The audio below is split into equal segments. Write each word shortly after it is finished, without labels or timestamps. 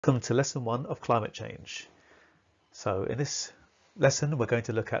Welcome to lesson 1 of climate change. So in this lesson we're going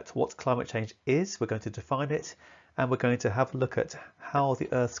to look at what climate change is, we're going to define it, and we're going to have a look at how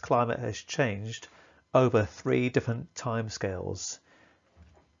the Earth's climate has changed over 3 different time scales.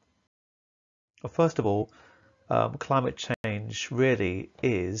 Well, first of all, climate change really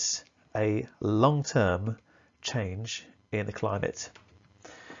is a long-term change in the climate.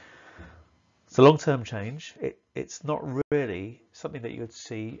 It's a long-term change. It's not really something that you would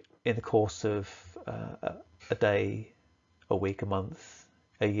see in the course of a day, a week, a month,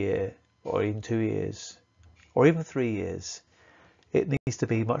 a year, or even 2 years, or even 3 years. It needs to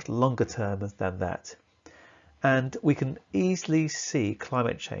be much longer term than that. And we can easily see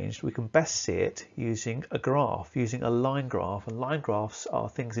climate change. We can best see it using a graph, using a line graph. And line graphs are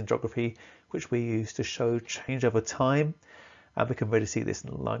things in geography which we use to show change over time. And we can really see this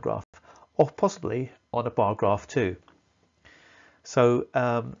in a line graph, or possibly on a bar graph too. So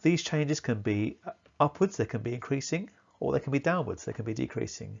these changes can be upwards, they can be increasing, or they can be downwards, they can be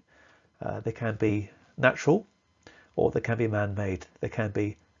decreasing. They can be natural, or they can be man-made. They can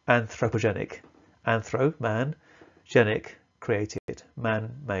be anthropogenic. Anthro, man, genic, created,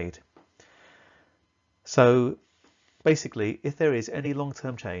 man-made. So basically, if there is any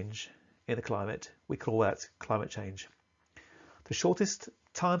long-term change in the climate, we call that climate change. The shortest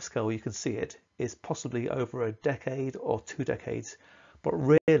timescale you can see it is possibly over a decade or 2 decades, but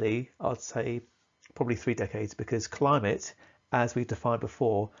really I'd say probably 3 decades, because climate, as we defined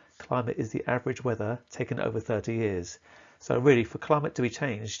before, climate is the average weather taken over 30 years. So really, for climate to be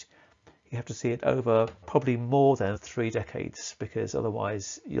changed, you have to see it over probably more than 3 decades, because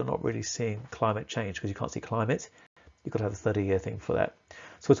otherwise you're not really seeing climate change, because you can't see climate. You've got to have a 30-year thing for that.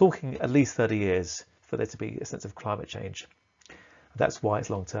 So we're talking at least 30 years for there to be a sense of climate change. That's why it's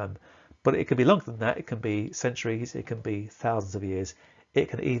long term. But it can be longer than that. It can be centuries, it can be thousands of years, it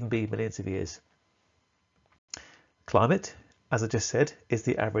can even be millions of years. Climate, as I just said, is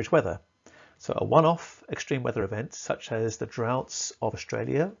the average weather. So a one-off extreme weather event, such as the droughts of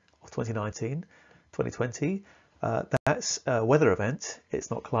Australia of 2019, 2020, that's a weather event,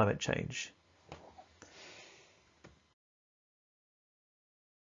 it's not climate change.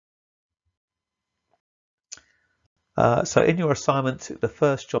 So in your assignment, the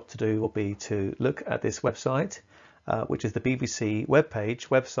first job to do will be to look at this website, which is the BBC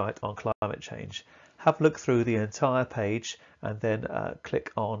website on climate change. Have a look through the entire page and then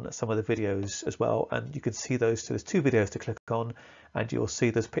click on some of the videos as well. And you can see those, so there's 2 videos to click on, and you'll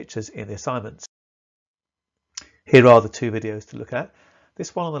see those pictures in the assignments. Here are the 2 videos to look at.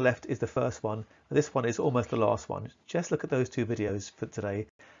 This one on the left is the first one, and this one is almost the last one. Just look at those 2 videos for today.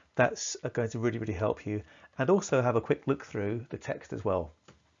 That's going to really help you, and also have a quick look through the text as well.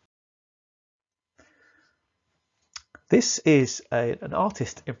 This is an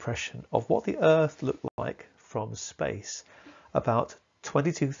artist impression of what the Earth looked like from space about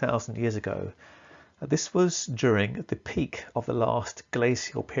 22,000 years ago. This was during the peak of the last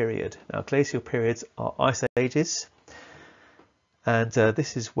glacial period. Now, glacial periods are ice ages, and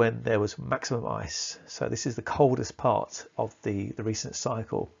this is when there was maximum ice. So this is the coldest part of the recent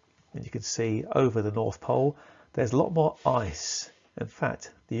cycle. And you can see over the North Pole, there's a lot more ice. In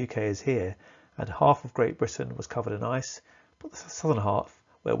fact, the UK is here, and half of Great Britain was covered in ice, but the southern half,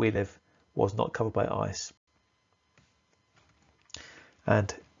 where we live, was not covered by ice.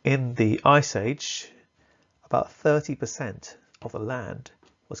 And in the Ice Age, about 30% of the land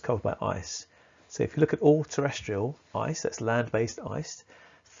was covered by ice. So if you look at all terrestrial ice, that's land-based ice,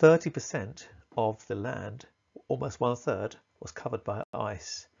 30% of the land, almost 1/3, was covered by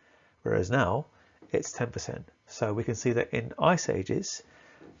ice. Whereas now it's 10%. So we can see that in ice ages,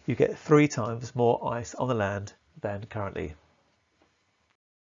 you get 3 times more ice on the land than currently.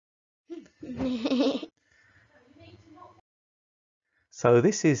 So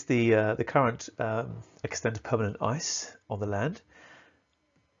this is the current extent of permanent ice on the land.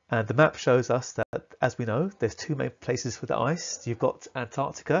 And the map shows us that, as we know, there's 2 main places for the ice. You've got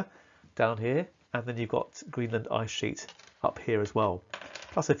Antarctica down here, and then you've got Greenland ice sheet up here as well.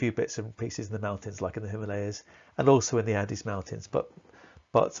 Plus a few bits and pieces in the mountains, like in the Himalayas, and also in the Andes Mountains. But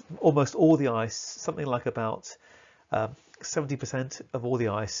almost all the ice, something like about 70% of all the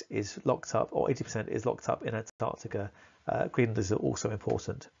ice is locked up, or 80% is locked up in Antarctica. Greenland is also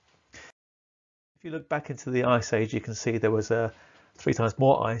important. If you look back into the Ice Age, you can see there was 3 times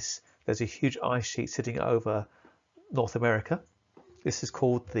more ice. There's a huge ice sheet sitting over North America. This is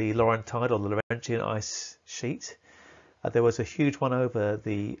called the Laurentide, or the Laurentian ice sheet. There was a huge one over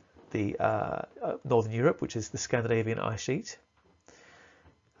the Northern Europe, which is the Scandinavian ice sheet.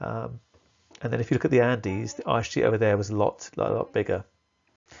 And then if you look at the Andes, the ice sheet over there was a lot bigger.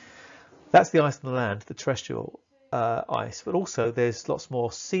 That's the ice on the land, the terrestrial ice, but also there's lots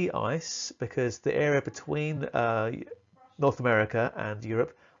more sea ice because the area between North America and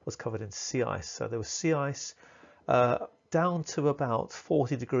Europe was covered in sea ice. So there was sea ice down to about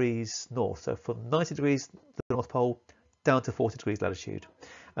 40 degrees north. So from 90 degrees the North Pole down to 40 degrees latitude.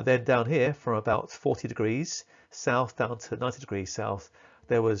 And then down here from about 40 degrees south down to 90 degrees south,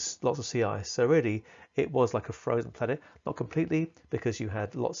 there was lots of sea ice. So really it was like a frozen planet, not completely because you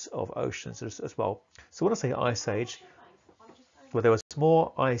had lots of oceans as well. So when I say ice age, well, there was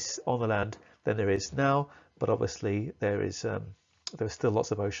more ice on the land than there is now, but obviously there's still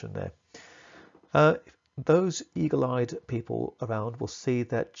lots of ocean there. Those eagle-eyed people around will see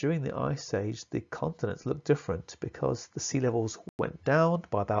that during the ice age the continents look different because the sea levels went down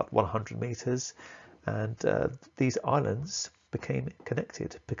by about 100 meters, and these islands became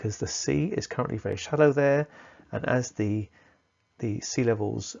connected because the sea is currently very shallow there, and as the sea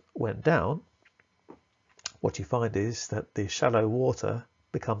levels went down, what you find is that the shallow water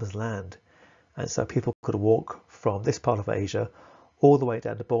becomes land, and so people could walk from this part of Asia all the way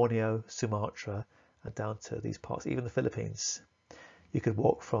down to Borneo, Sumatra, and down to these parts, even the Philippines. You could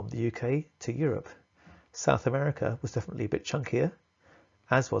walk from the UK to Europe. South America was definitely a bit chunkier,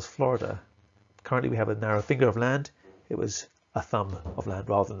 as was Florida. Currently we have a narrow finger of land. It was a thumb of land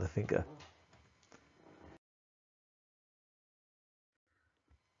rather than a finger.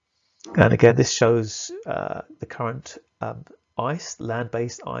 And again, this shows the current ice.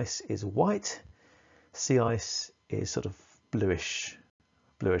 Land-based ice is white. Sea ice is sort of bluish,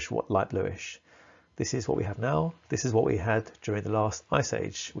 light bluish. This is what we have now. This is what we had during the last ice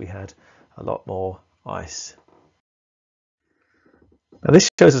age. We had a lot more ice. Now this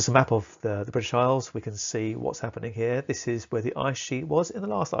shows us a map of the British Isles. We can see what's happening here. This is where the ice sheet was in the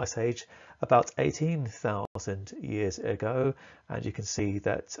last ice age about 18,000 years ago, and you can see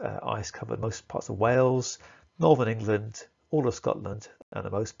that ice covered most parts of Wales, northern England, all of Scotland, and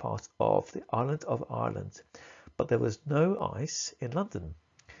the most part of the island of Ireland. But there was no ice in London.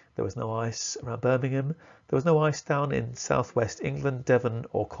 There was no ice around Birmingham. There was no ice down in southwest England, Devon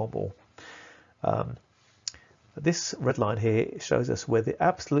or Cornwall. This red line here shows us where the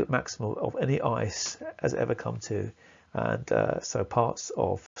absolute maximum of any ice has ever come to. And so parts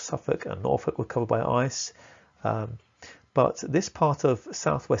of Suffolk and Norfolk were covered by ice. But this part of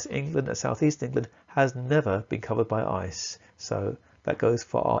southwest England and southeast England has never been covered by ice. So that goes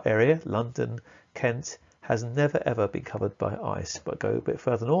for our area. London, Kent has never ever been covered by ice, but go a bit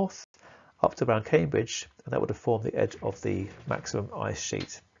further north up to around Cambridge, and that would have formed the edge of the maximum ice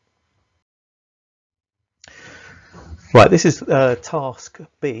sheet. Right, this is task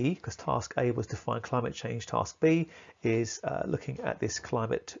B, because task A was to find climate change. Task B is looking at this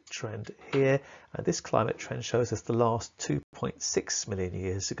climate trend here, and this climate trend shows us the last 2.6 million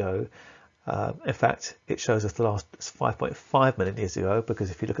years ago. In fact, it shows us the last 5.5 million years ago, because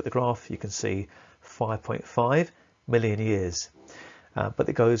if you look at the graph, you can see 5.5 million years. But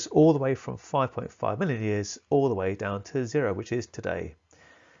it goes all the way from 5.5 million years all the way down to 0, which is today.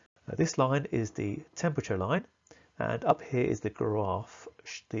 This line is the temperature line, and up here is the graph,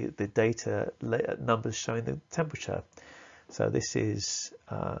 the data numbers showing the temperature. So this is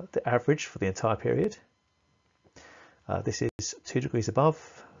the average for the entire period. This is 2 degrees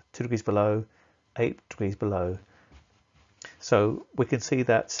above, 2 degrees below, 8 degrees below. So we can see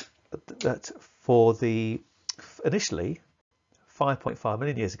that for the initially 5.5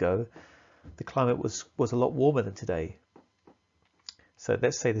 million years ago, the climate was a lot warmer than today. So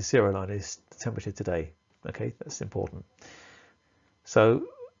let's say the 0 line is the temperature today. Okay, that's important. So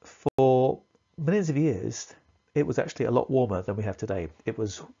for millions of years, it was actually a lot warmer than we have today. It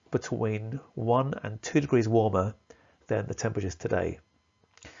was between 1 and 2 degrees warmer than the temperatures today.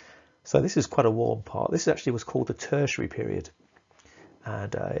 So this is quite a warm part. This actually was called the tertiary period,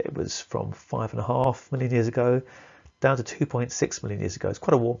 and it was from 5.5 million years ago down to 2.6 million years ago. It's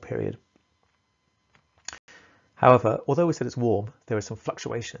quite a warm period. However, although we said it's warm, there are some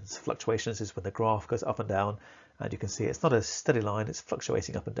fluctuations. Fluctuations is when the graph goes up and down, and you can see it's not a steady line, it's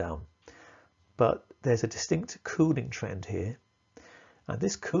fluctuating up and down. But there's a distinct cooling trend here, and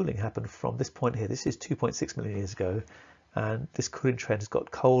this cooling happened from this point here. This is 2.6 million years ago, and this cooling trend has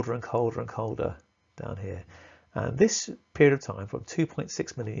got colder and colder and colder down here. And this period of time from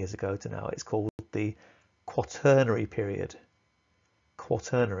 2.6 million years ago to now, it's called the Quaternary period.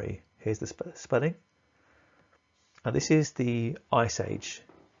 Quaternary, here's the spelling. And this is the Ice Age.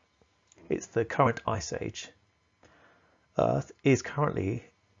 It's the current Ice Age. Earth is currently,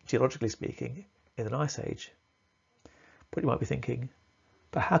 geologically speaking, in an Ice Age. But you might be thinking,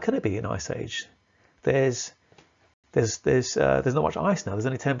 but how can it be an Ice Age? There's there's not much ice now. There's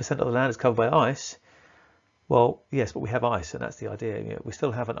only 10% of the land is covered by ice. Well, yes, but we have ice, and that's the idea. You know, we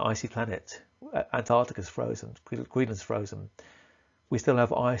still have an icy planet. Antarctica's frozen, Greenland's frozen. We still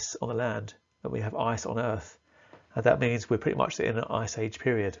have ice on the land, and we have ice on Earth, and that means we're pretty much in an ice age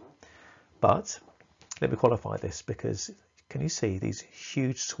period. But let me qualify this, because can you see these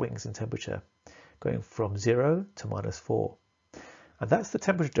huge swings in temperature going from 0 to -4? And that's the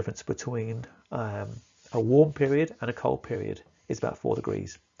temperature difference between a warm period and a cold period. It's about 4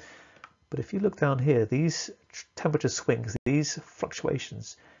 degrees. But if you look down here, these temperature swings, these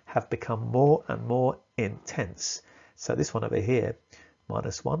fluctuations have become more and more intense. So this one over here,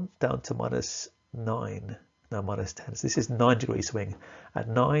 -1 down to -9, now -10. So this is 9-degree swing, a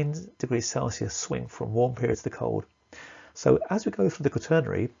 9 degrees Celsius swing from warm periods to cold. So as we go through the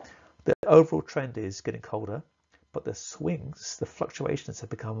Quaternary, the overall trend is getting colder, but the swings, the fluctuations have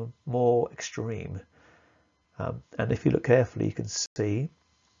become more extreme. And if you look carefully, you can see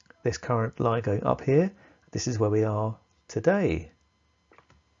this current line going up here. This is where we are today.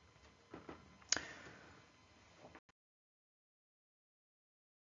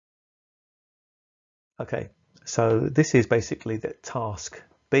 Okay, so this is basically the task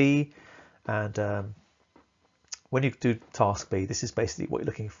B, and when you do task B, this is basically what you're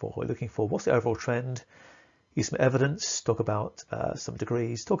looking for. We're looking for what's the overall trend, use some evidence, talk about some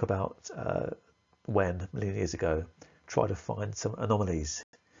degrees, talk about when, a million years ago, try to find some anomalies.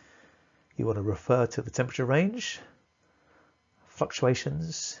 You want to refer to the temperature range,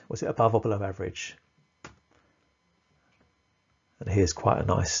 fluctuations, was it above or below average? And here's quite a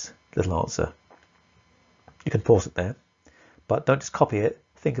nice little answer. You can pause it there, but don't just copy it,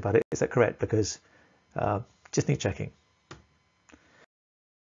 think about it, is that correct? Because just need checking.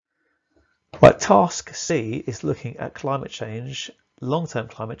 Right, task C is looking at climate change, long-term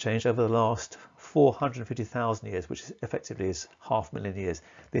climate change over the last 450,000 years, which effectively is 500,000 years.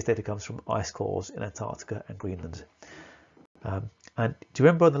 This data comes from ice cores in Antarctica and Greenland. And do you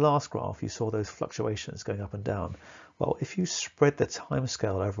remember on the last graph you saw those fluctuations going up and down? Well, if you spread the time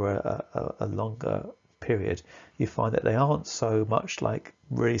scale over a longer period, you find that they aren't so much like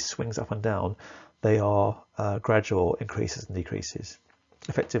really swings up and down. They are gradual increases and decreases.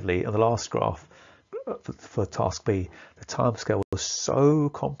 Effectively, on the last graph for task B, the time scale was so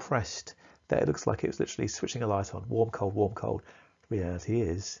compressed that it looks like it was literally switching a light on, warm, cold, warm, cold. The reality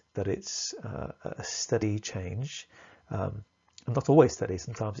is that it's a steady change, and not always steady.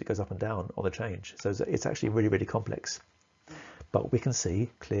 Sometimes it goes up and down on the change. So it's actually really, really complex. But we can see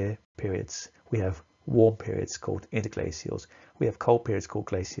clear periods. We have warm periods called interglacials. We have cold periods called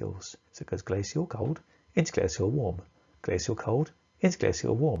glacials. So it goes glacial, cold, interglacial, warm, glacial, cold,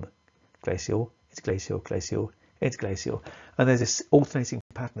 interglacial, warm, glacial, interglacial, glacial, interglacial. And there's this alternating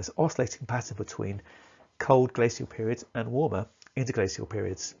pattern, this oscillating pattern between cold glacial periods and warmer interglacial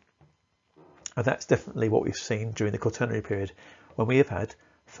periods. And that's definitely what we've seen during the Quaternary period, when we have had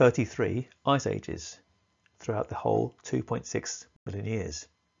 33 ice ages throughout the whole 2.6 million years.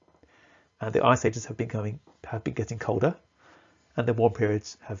 And the ice ages have been getting colder, and the warm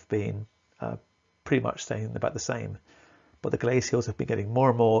periods have been pretty much staying about the same. But the glacials have been getting more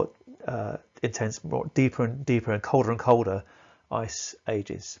and more intense, more deeper and deeper, and colder ice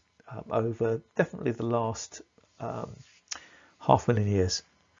ages over definitely the last 500,000 years.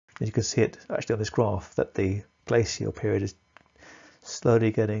 And you can see it actually on this graph that the glacial period is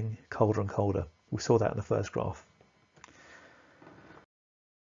slowly getting colder and colder. We saw that in the first graph.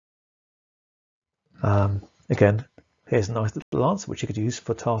 Again, here's a nice little answer which you could use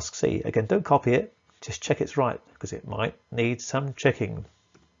for task C. Again, don't copy it, just check it's right, because it might need some checking.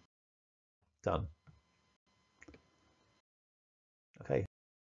 Done. Okay.